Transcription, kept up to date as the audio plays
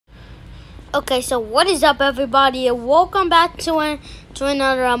Okay, so what is up, everybody, and welcome back to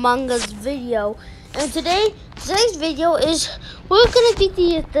another Among Us video. And today's video is we're gonna be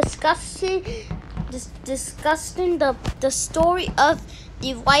discussing the story of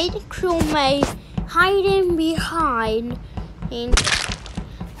the white crewmate hiding behind,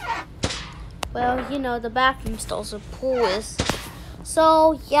 well, you know, the bathroom stalls or pool is.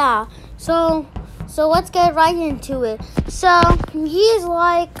 So yeah, so let's get right into it. So he's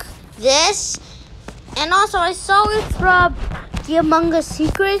like this, and also I saw it from the Among Us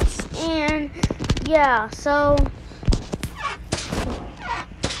secrets, and yeah, so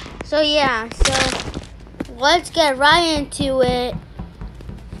let's get right into it.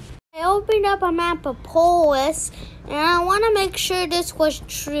 I opened up a map of Polis, and I want to make sure this was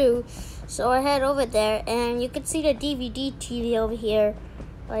true, so I head over there, and you can see the DVD TV over here.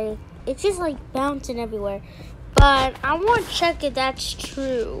 Like, it's just like bouncing everywhere, but I want to check if that's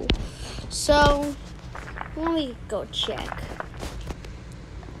true. So let me go check.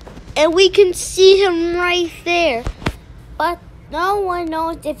 And we can see him right there. But no one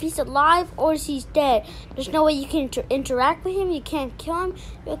knows if he's alive or if he's dead. There's no way you can interact with him. You can't kill him.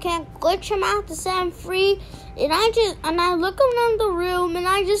 You can't glitch him out to set him free. And I look around the room, and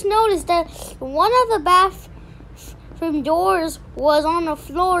I just noticed that one of the bathroom doors was on the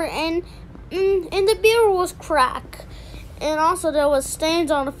floor, and the mirror was cracked. And also there was stains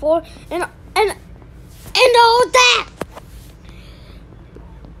on the floor, and all that.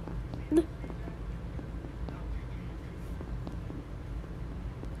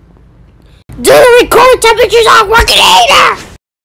 Do the record temperatures aren't working either.